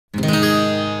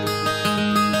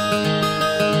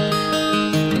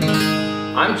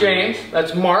I'm James.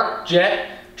 That's Mark,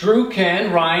 Jet, Drew,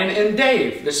 Ken, Ryan, and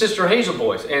Dave, the Sister Hazel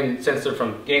boys. And since they're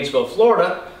from Gainesville,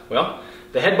 Florida, well,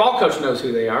 the head ball coach knows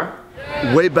who they are.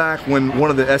 Way back when one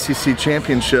of the SEC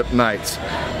championship nights,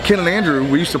 Ken and Andrew,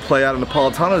 we used to play out in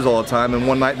Napolitanos all the time, and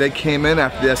one night they came in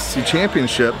after the SEC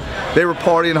championship. They were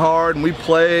partying hard and we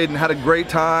played and had a great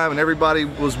time and everybody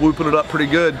was whooping it up pretty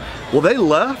good. Well, they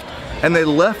left. And they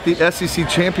left the SEC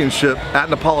championship at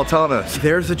Napolitanos.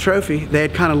 There's the trophy. They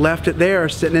had kind of left it there,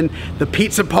 sitting in the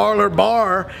pizza parlor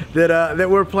bar that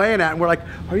we're playing at. And we're like,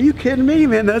 are you kidding me,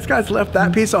 man? Those guys left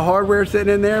that piece of hardware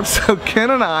sitting in there. So Ken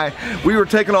and I, we were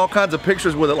taking all kinds of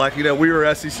pictures with it, like, you know, we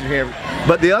were SEC champions.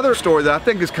 But the other story that I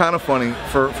think is kind of funny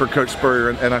for Coach Spurrier,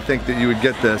 and I think that you would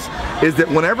get this, is that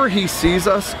whenever he sees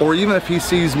us, or even if he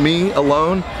sees me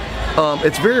alone,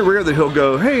 it's very rare that he'll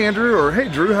go, hey Andrew, or hey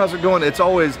Drew, how's it going? It's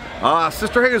always,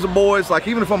 Sister Hazel boys. Like,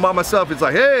 even if I'm by myself, it's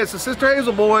like, hey, it's the Sister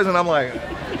Hazel boys. And I'm like,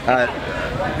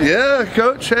 yeah,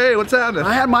 Coach, hey, what's happening?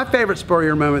 I had my favorite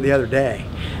Spurrier moment the other day,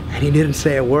 and he didn't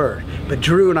say a word. But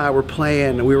Drew and I were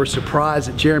playing, and we were surprised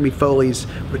at Jeremy Foley's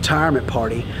retirement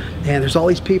party. And there's all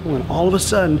these people, and all of a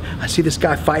sudden, I see this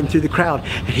guy fighting through the crowd,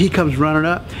 and he comes running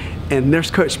up. And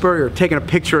there's Coach Spurrier taking a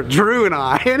picture of Drew and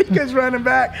I, and he goes running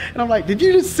back, and I'm like, did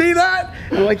you just see that?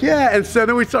 And I'm like, yeah. And so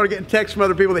then we started getting texts from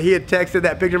other people that he had texted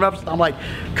that picture of us. I'm like,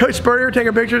 Coach Spurrier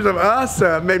taking pictures of us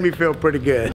made me feel pretty good.